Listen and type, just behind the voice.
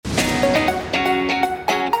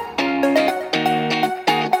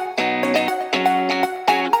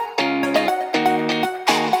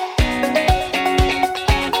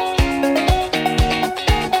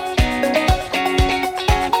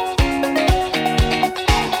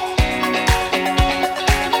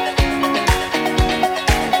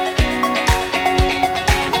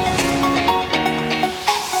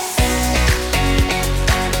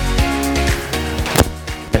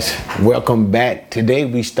Welcome back. Today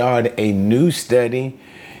we start a new study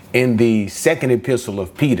in the second epistle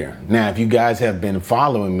of Peter. Now, if you guys have been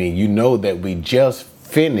following me, you know that we just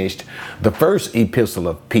finished the first epistle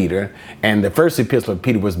of Peter, and the first epistle of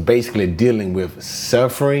Peter was basically dealing with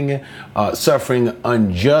suffering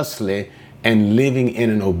unjustly and living in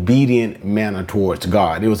an obedient manner towards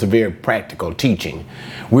God. It was a very practical teaching.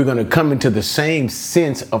 We're going to come into the same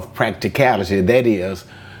sense of practicality, that is,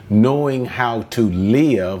 knowing how to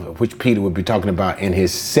live, which Peter will be talking about in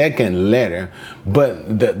his second letter,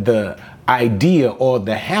 but the idea or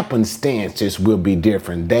the happenstances will be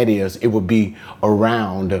different. That is, it will be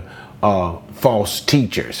around false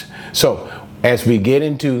teachers. So as we get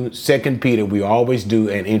into 2 Peter, we always do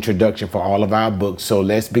an introduction for all of our books. So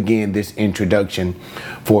let's begin this introduction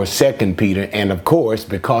for 2 Peter. And of course,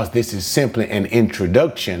 because this is simply an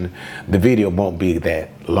introduction, the video won't be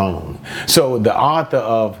that long. So the author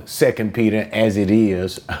of 2 Peter, as it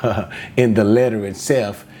is in the letter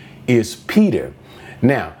itself, is Peter.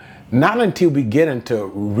 Now, not until we get into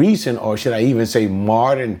recent, or should I even say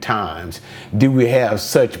modern times, do we have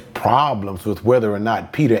such problems with whether or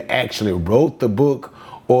not Peter actually wrote the book,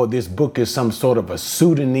 or this book is some sort of a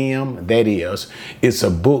pseudonym. That is, it's a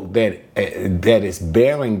book that is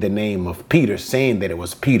bearing the name of Peter, saying that it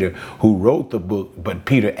was Peter who wrote the book, but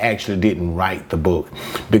Peter actually didn't write the book,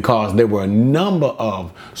 because there were a number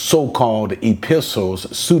of so-called epistles,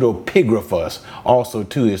 pseudepigraphas, also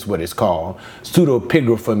too is what it's called.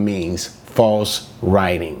 Pseudepigrapha means false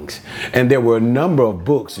writings. And there were a number of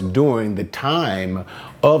books during the time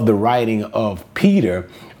of the writing of Peter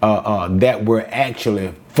that were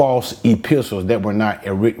actually false epistles that were not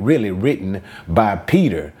really written by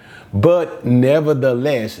Peter. But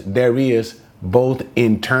nevertheless, there is both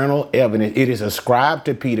internal evidence. It is ascribed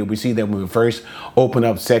to Peter. We see that when we first open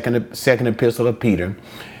up second epistle of Peter.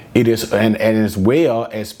 It is, and as well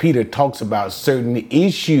as Peter talks about certain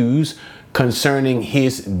issues concerning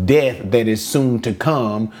his death that is soon to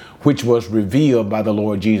come, which was revealed by the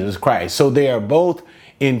Lord Jesus Christ. So they are both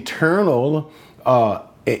internal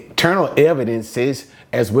evidences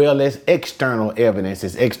as well as external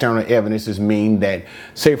evidences. External evidences mean that,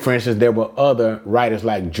 say for instance, there were other writers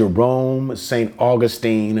like Jerome, St.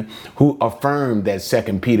 Augustine, who affirmed that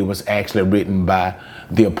 2 Peter was actually written by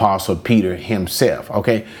the Apostle Peter himself.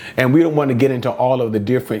 Okay, and we don't want to get into all of the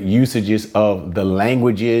different usages of the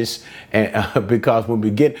languages, and because when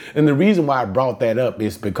we get, and the reason why I brought that up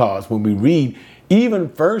is because when we read even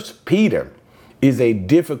First Peter is a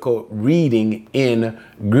difficult reading in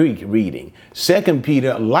Greek reading. 2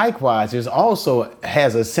 Peter likewise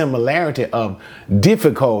has a similarity of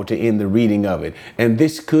difficulty in the reading of it. And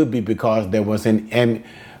this could be because there was let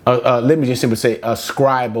me just simply say a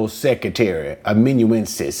scribal secretary,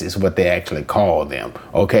 amanuensis is what they actually call them.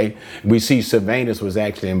 Okay, we see Silvanus was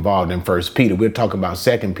actually involved in First Peter. We'll talk about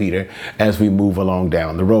 2 Peter as we move along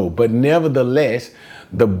down the road. But nevertheless,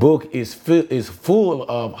 the book is full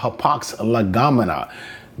of hapax legomena.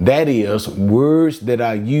 That is, words that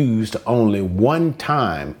are used only one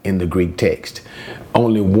time in the Greek text,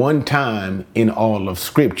 only one time in all of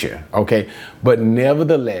Scripture. Okay, but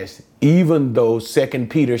nevertheless, even though 2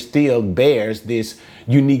 Peter still bears this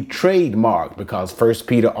unique trademark, because 1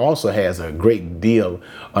 Peter also has a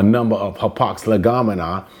number of hapax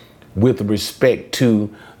legomena with respect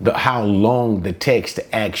to how long the text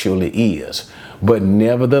actually is. But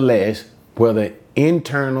nevertheless, whether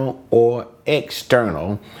internal or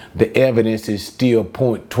external, the evidences still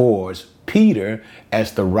point towards Peter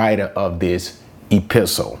as the writer of this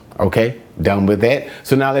epistle. Okay, done with that.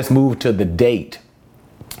 So now let's move to the date.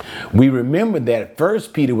 We remember that 1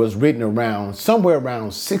 Peter was written somewhere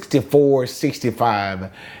around 64,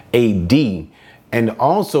 65 AD. And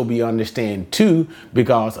also we understand too,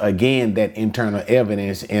 because again, that internal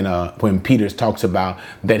evidence when Peter talks about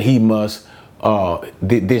that he must,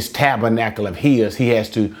 this tabernacle of his, he has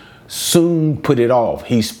to soon put it off.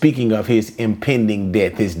 He's speaking of his impending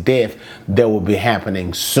death, his death that will be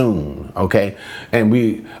happening soon. Okay.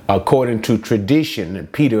 And according to tradition,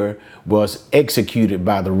 Peter was executed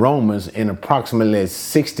by the Romans in approximately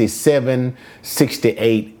 67,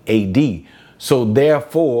 68 AD. So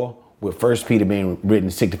therefore, with 1 Peter being written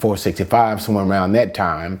 64, 65, somewhere around that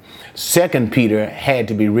time, 2 Peter had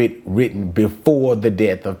to be written before the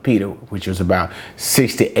death of Peter, which was about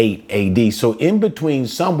 68 AD. So in between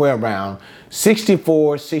somewhere around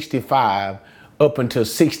 64, 65 up until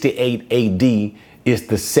 68 AD is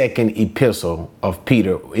the second epistle of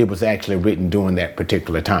Peter. It was actually written during that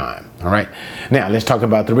particular time. All right. Now let's talk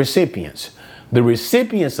about the recipients. The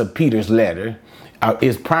recipients of Peter's letter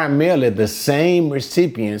is primarily the same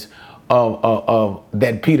recipients of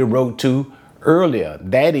that Peter wrote to earlier.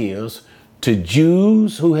 That is, to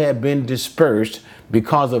Jews who had been dispersed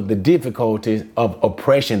because of the difficulties of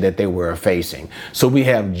oppression that they were facing. So we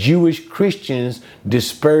have Jewish Christians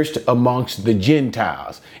dispersed amongst the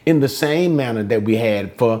Gentiles in the same manner that we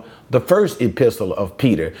had for the first epistle of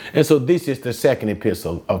Peter. And so this is the second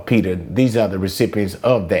epistle of Peter. These are the recipients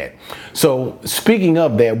of that. So speaking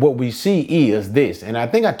of that, what we see is this, and I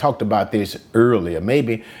think I talked about this earlier,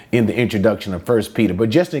 maybe in the introduction of First Peter, but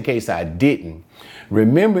just in case I didn't,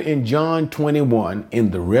 remember in John 21,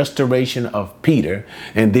 in the restoration of Peter,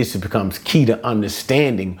 and this becomes key to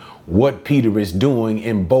understanding what Peter is doing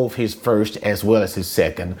in both his first as well as his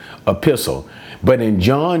second epistle. But in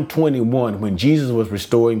John 21, when Jesus was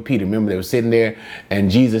restoring Peter, remember they were sitting there and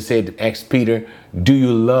Jesus said, asked Peter, do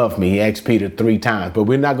you love me? He asked Peter 3 times, but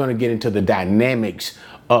we're not going to get into the dynamics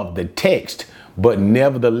of the text, but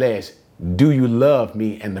nevertheless, do you love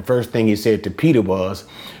me? And the first thing he said to Peter was,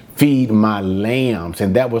 feed my lambs.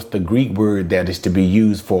 And that was the Greek word that is to be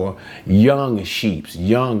used for young sheep,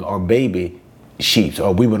 young or baby sheep,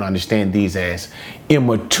 or we would understand these as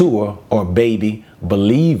immature or baby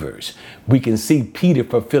believers. We can see Peter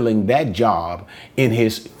fulfilling that job in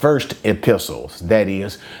his first epistles. That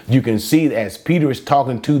is, you can see as Peter is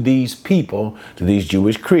talking to these people, to these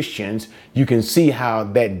Jewish Christians, you can see how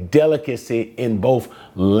that delicacy in both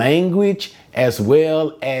language as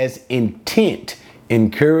well as intent,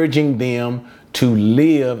 encouraging them to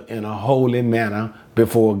live in a holy manner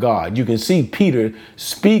before God. You can see Peter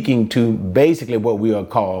speaking to basically what we are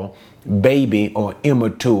called baby or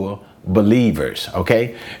immature believers,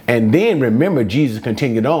 okay? And then remember, Jesus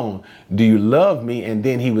continued on, do you love me? And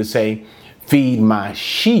then he would say, feed my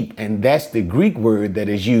sheep. And that's the Greek word that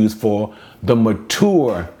is used for the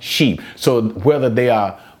mature sheep. So whether they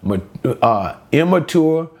are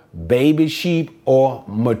immature, baby sheep, or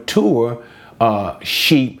mature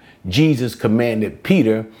sheep, Jesus commanded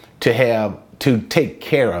Peter to take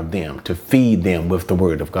care of them, to feed them with the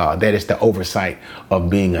word of God. That is the oversight of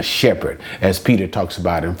being a shepherd, as Peter talks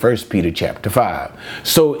about in 1 Peter chapter 5.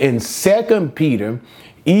 So in 2 Peter,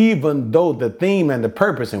 even though the theme and the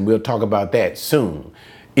purpose, and we'll talk about that soon,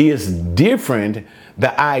 is different,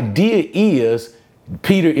 the idea is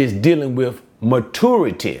Peter is dealing with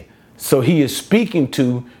maturity. So he is speaking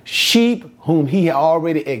to sheep whom he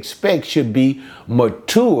already expects should be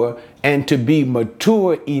mature, and to be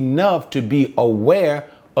mature enough to be aware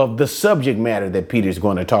of the subject matter that Peter is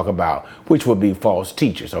going to talk about, which will be false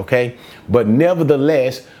teachers, okay? But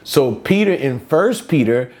nevertheless, so Peter in 1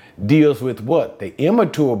 Peter deals with what? The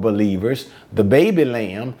immature believers, the baby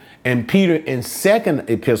lamb, and Peter in 2nd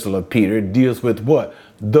epistle of Peter deals with what?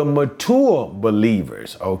 The mature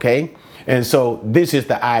believers, okay? And so this is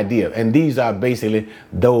the idea. And these are basically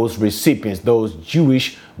those recipients, those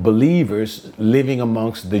Jewish believers living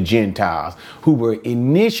amongst the Gentiles who were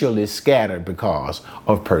initially scattered because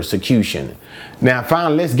of persecution. Now,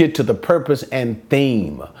 finally, let's get to the purpose and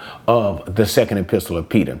theme of the 2nd epistle of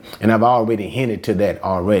Peter. And I've already hinted to that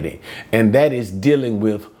already. And that is dealing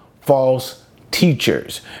with false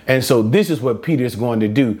teachers. And so this is what Peter is going to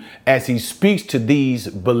do as he speaks to these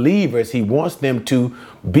believers. He wants them to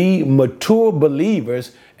be mature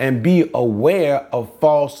believers and be aware of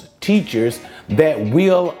false teachers that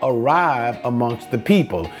will arrive amongst the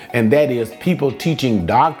people. And that is people teaching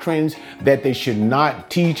doctrines that they should not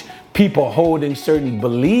teach, people holding certain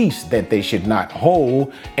beliefs that they should not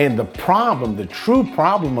hold. And the problem, the true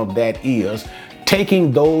problem of that is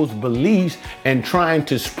taking those beliefs and trying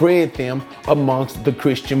to spread them amongst the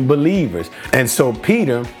Christian believers. And so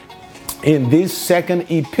Peter, in this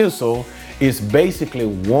 2nd epistle, is basically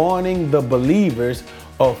warning the believers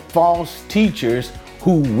of false teachers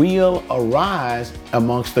who will arise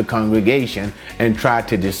amongst the congregation and try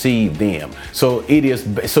to deceive them. So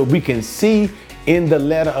we can see in the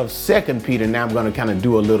letter of 2 Peter, now I'm going to kind of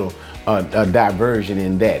do a little diversion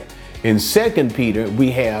in that. In 2 Peter, we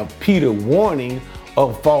have Peter warning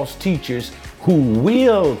of false teachers who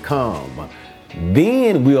will come.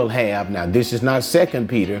 Then we'll have, now this is not 2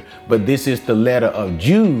 Peter, but this is the letter of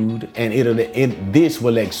Jude, and this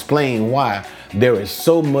will explain why there is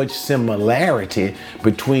so much similarity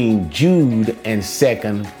between Jude and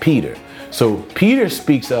 2 Peter. So Peter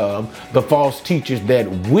speaks of the false teachers that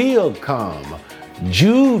will come.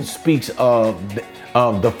 Jude speaks of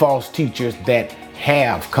the false teachers that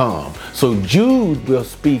have come. So Jude will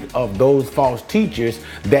speak of those false teachers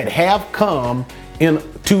that have come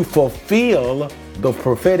to fulfill the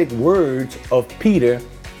prophetic words of Peter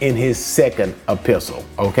in his 2nd epistle.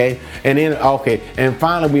 Okay. And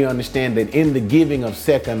finally, we understand that in the giving of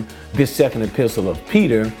this 2nd epistle of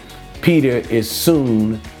Peter, Peter is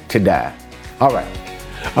soon to die. All right.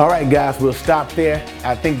 All right, guys, we'll stop there.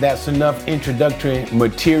 I think that's enough introductory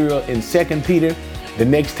material in 2 Peter. The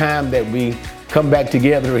next time that we come back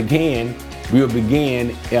together again, we'll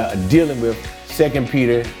begin dealing with 2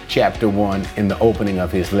 Peter chapter 1 in the opening of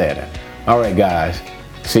his letter. All right, guys,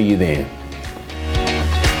 see you then.